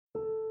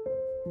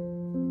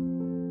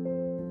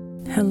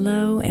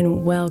Hello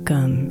and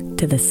welcome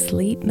to the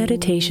Sleep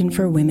Meditation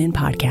for Women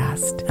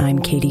podcast. I'm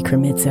Katie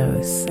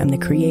Kremitzos. I'm the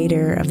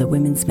creator of the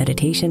Women's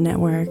Meditation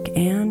Network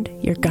and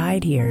your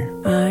guide here.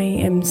 I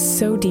am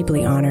so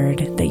deeply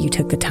honored that you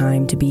took the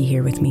time to be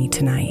here with me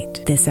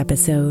tonight. This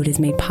episode is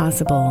made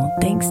possible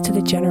thanks to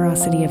the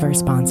generosity of our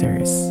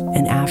sponsors.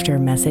 And after a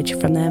message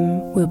from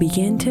them, we'll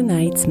begin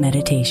tonight's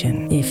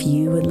meditation. If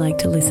you would like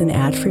to listen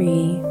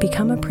ad-free,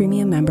 become a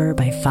premium member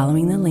by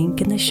following the link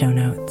in the show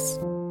notes.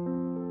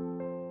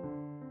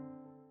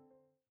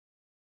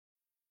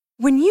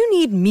 When you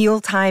need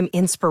mealtime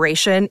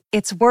inspiration,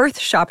 it's worth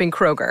shopping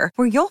Kroger,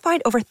 where you'll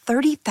find over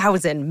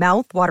 30,000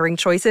 mouth-watering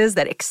choices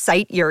that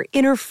excite your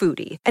inner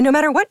foodie. And no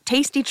matter what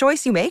tasty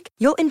choice you make,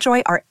 you'll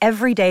enjoy our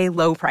everyday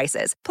low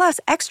prices, plus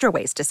extra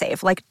ways to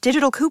save, like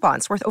digital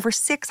coupons worth over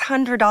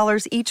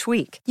 $600 each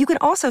week. You can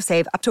also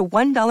save up to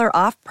 $1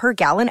 off per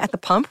gallon at the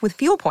pump with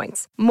fuel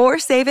points. More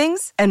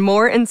savings and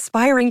more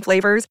inspiring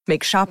flavors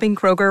make shopping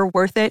Kroger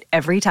worth it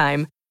every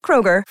time.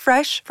 Kroger,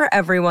 fresh for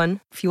everyone.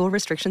 Fuel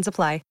restrictions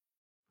apply.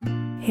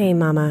 Hey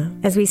Mama,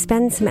 as we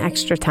spend some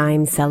extra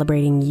time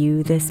celebrating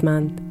you this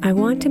month, I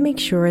want to make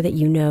sure that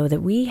you know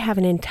that we have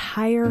an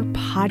entire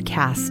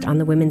podcast on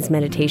the Women's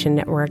Meditation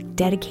Network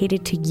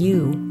dedicated to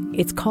you.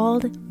 It's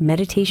called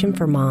Meditation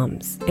for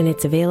Moms, and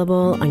it's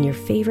available on your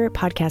favorite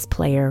podcast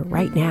player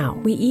right now.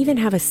 We even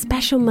have a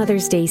special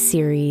Mother's Day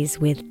series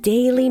with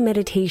daily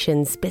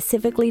meditations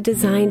specifically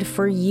designed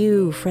for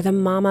you, for the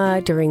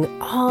mama during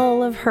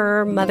all of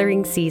her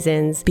mothering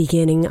seasons,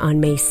 beginning on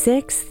May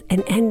 6th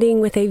and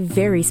ending with a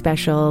very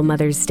special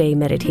Mother's Day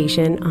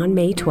meditation on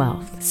May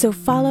 12th. So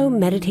follow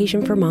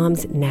Meditation for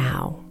Moms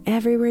now,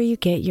 everywhere you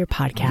get your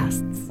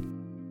podcasts.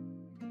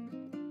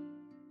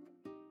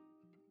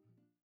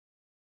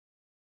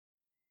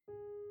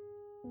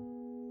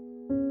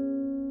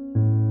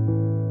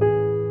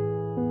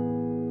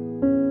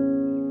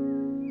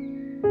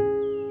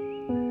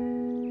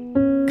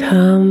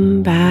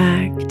 Come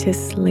back to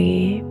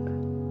sleep,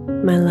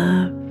 my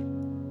love.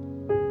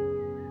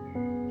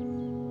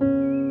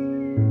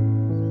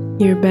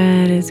 Your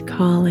bed is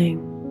calling.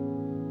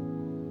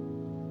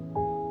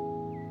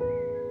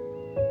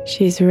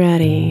 She's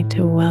ready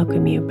to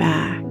welcome you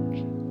back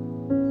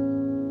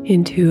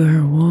into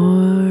her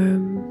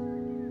warm,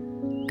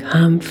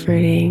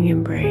 comforting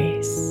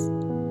embrace.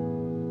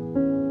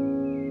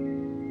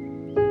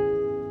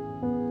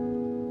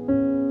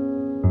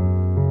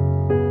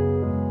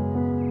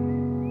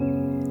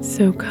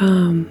 So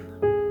come,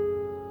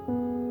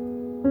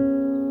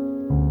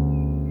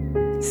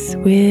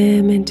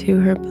 swim into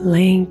her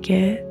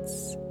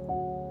blankets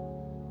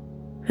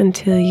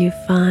until you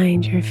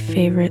find your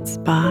favorite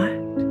spot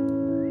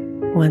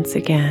once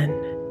again.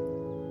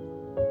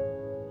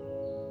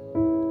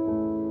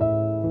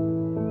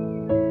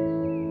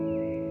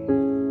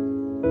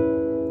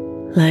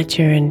 Let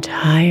your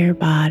entire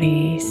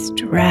body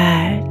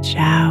stretch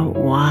out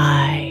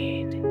wide,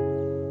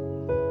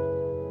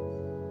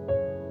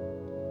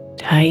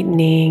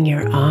 tightening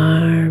your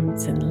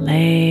arms and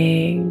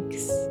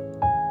legs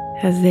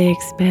as they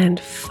expand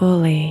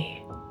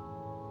fully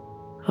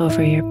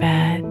over your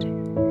bed.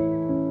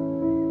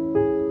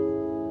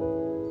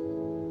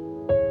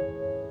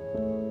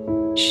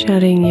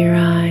 Shutting your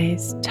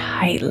eyes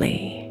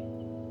tightly.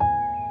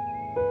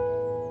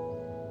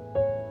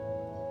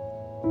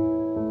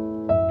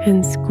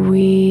 And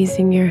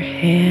squeezing your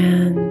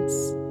hands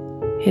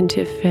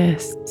into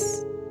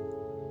fists.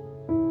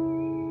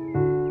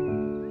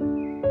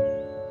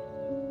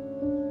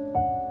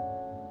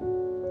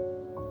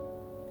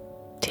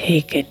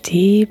 Take a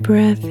deep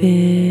breath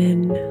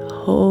in,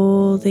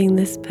 holding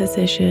this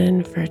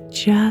position for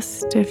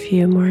just a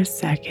few more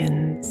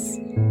seconds.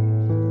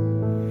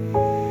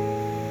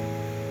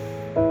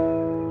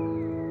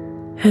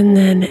 And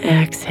then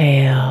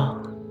exhale,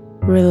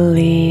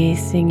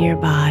 releasing your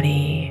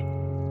body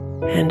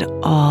and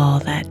all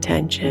that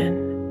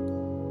tension.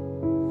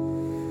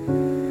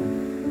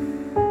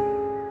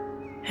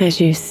 As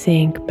you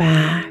sink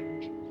back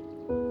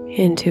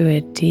into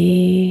a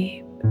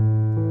deep,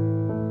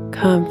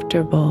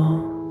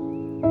 comfortable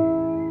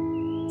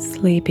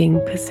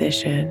sleeping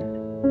position.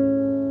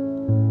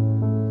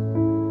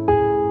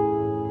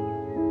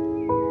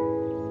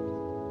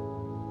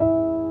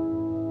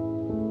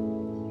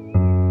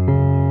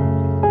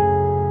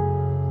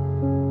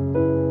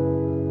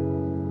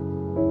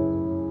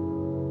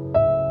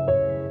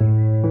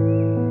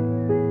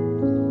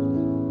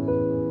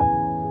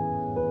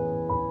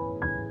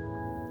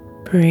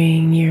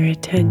 Bring your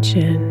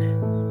attention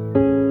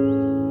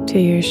to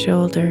your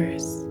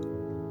shoulders.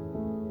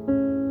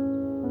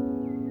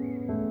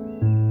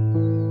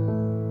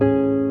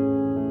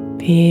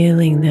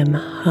 Feeling them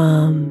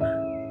hum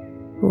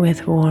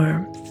with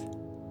warmth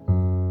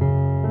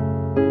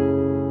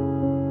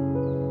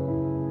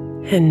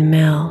and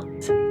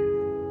melt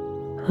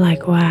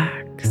like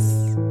wax.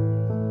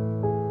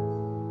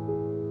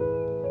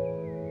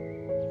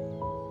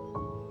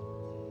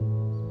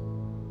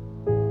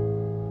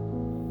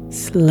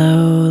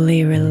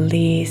 Slowly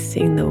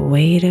releasing the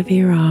weight of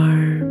your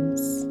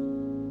arms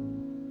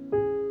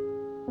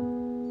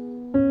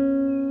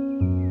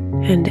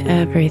and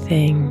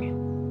everything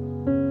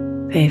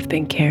they've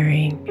been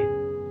carrying.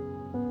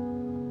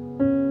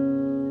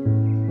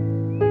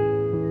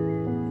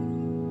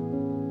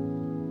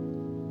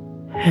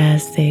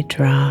 As they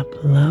drop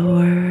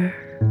lower,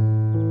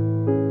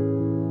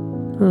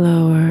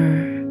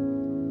 lower,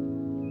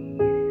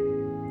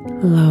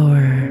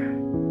 lower,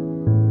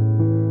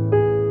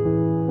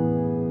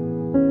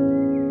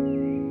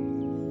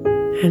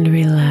 and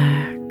relax.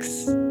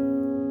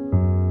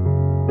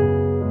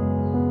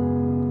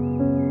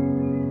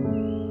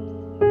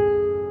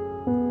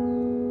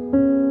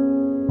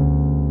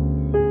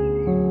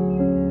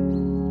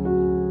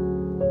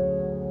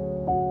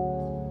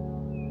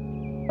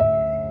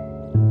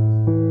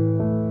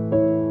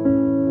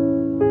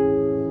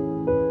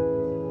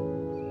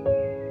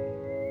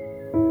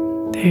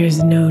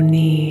 There's no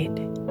need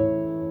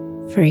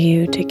for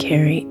you to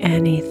carry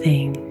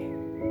anything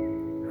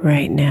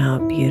right now,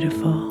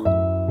 beautiful.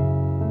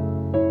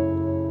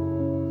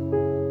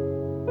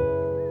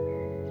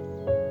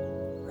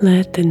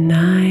 Let the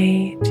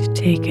night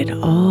take it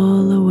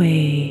all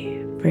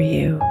away for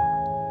you.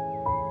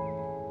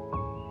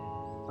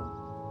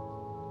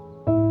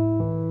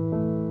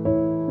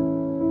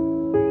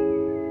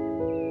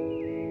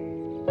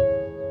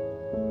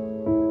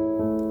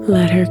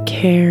 Let her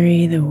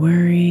carry the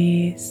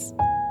worries,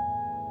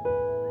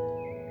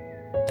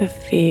 the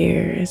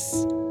fears,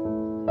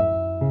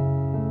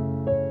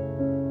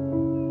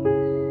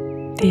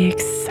 the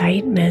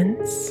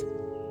excitements,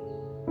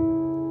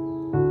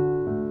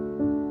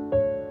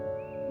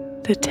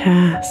 the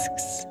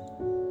tasks,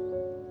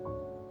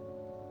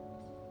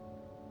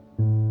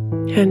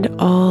 and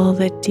all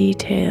the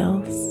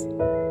details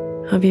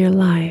of your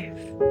life.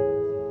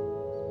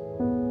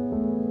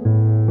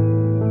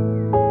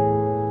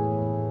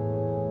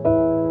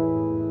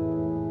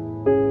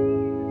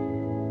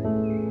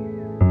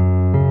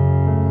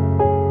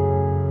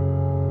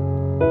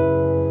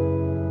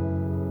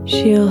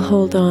 She'll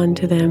hold on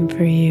to them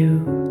for you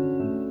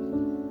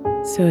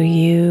so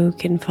you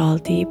can fall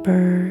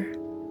deeper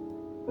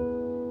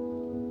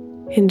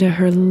into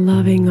her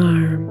loving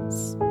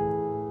arms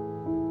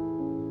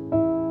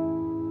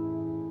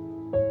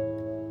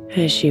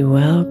as she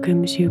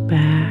welcomes you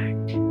back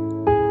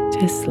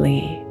to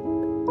sleep.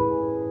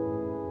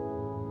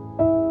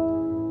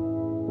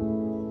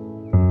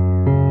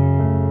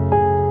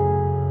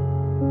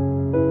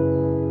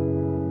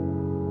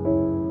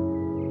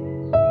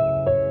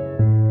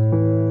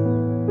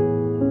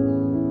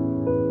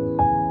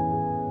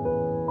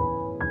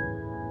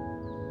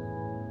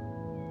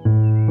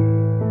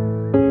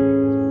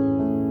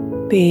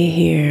 Be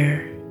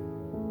here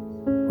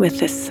with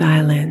the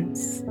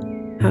silence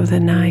of the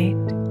night.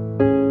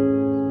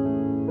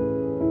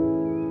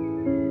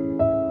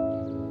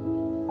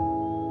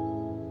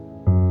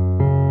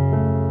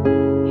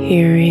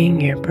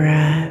 Hearing your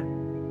breath,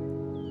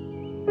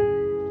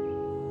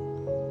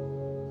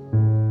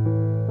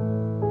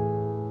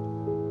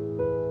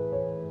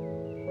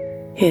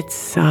 its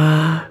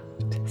soft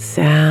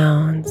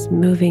sounds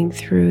moving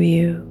through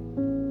you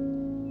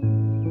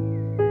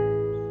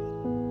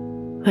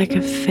like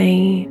a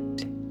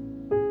faint,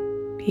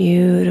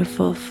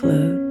 beautiful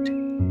flute.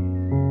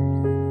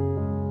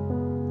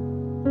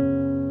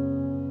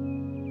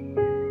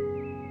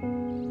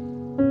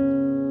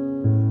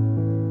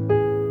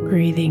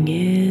 Breathing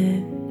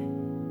in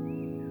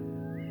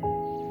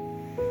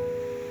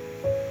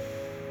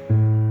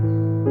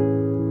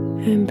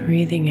and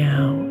breathing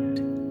out.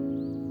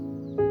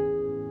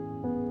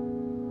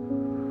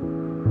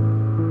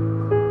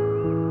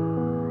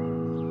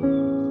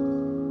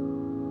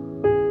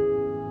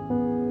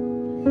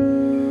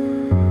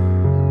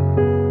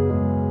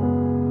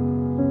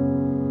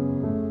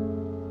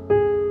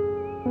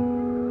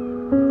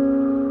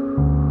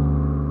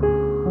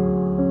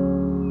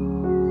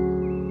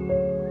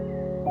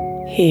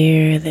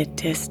 Hear the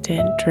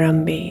distant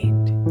drumbeat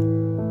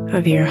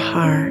of your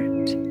heart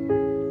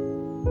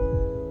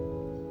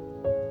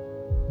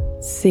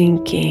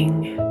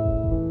syncing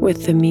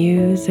with the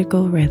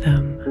musical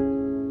rhythm.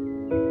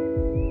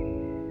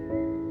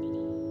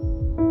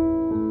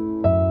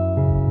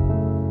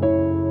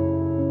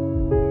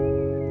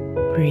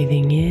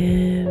 Breathing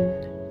in,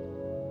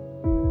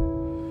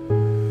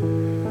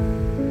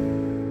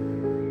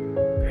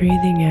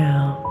 breathing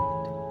out.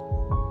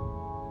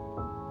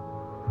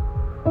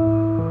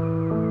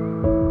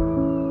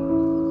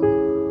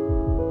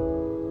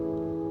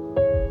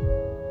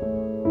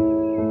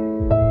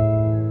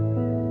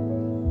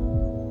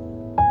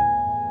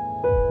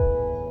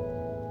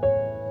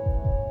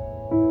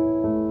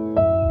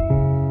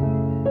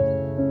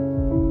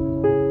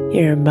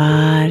 Your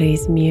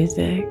body's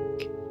music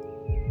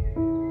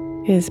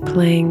is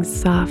playing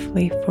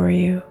softly for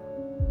you.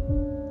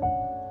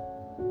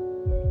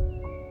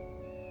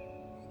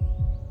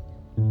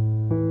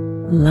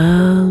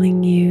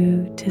 Lulling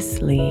you to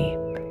sleep.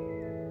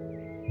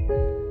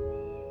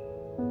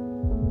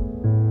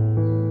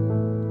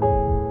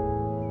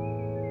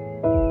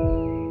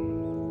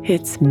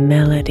 Its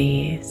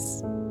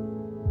melodies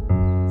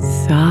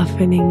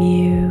softening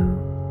you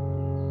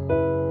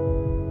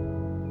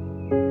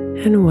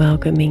and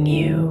welcoming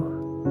you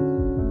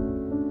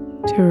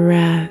to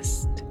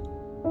rest.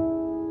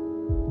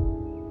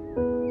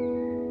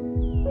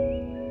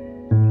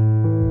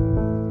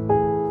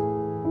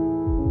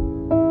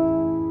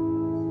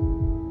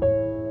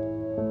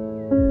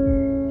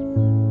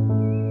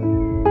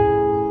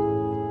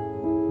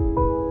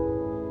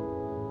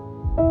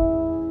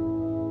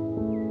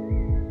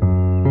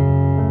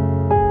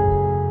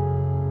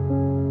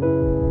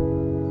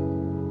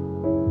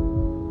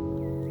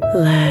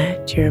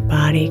 Let your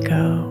body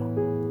go.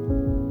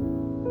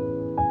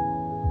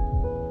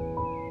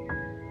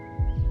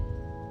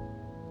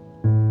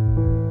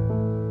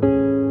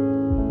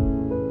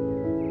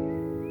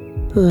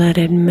 Let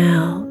it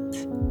melt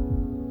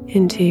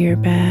into your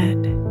bed.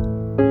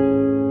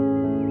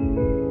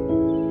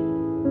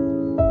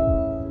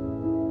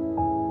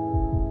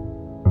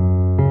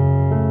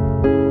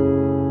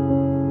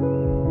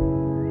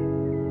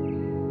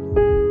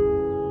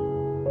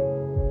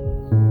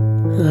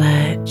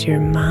 Let your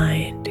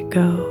mind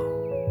go.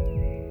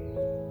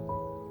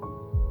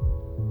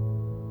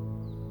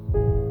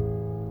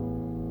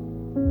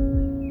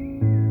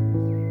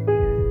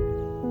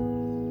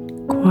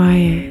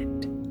 Quiet,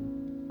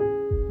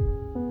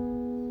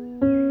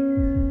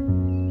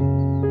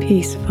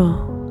 peaceful,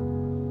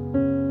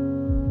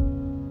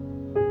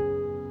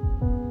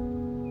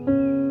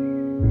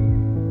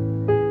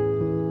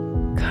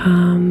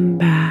 come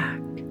back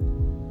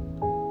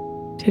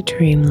to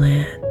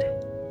dreamland.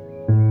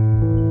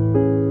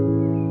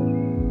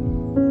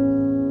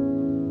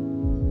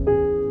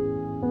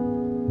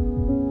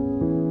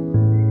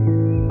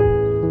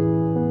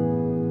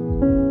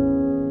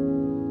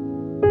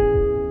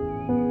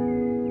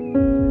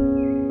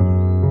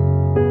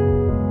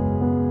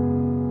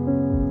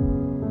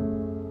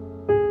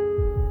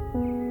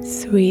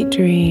 Sweet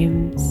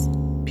dreams,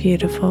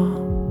 beautiful.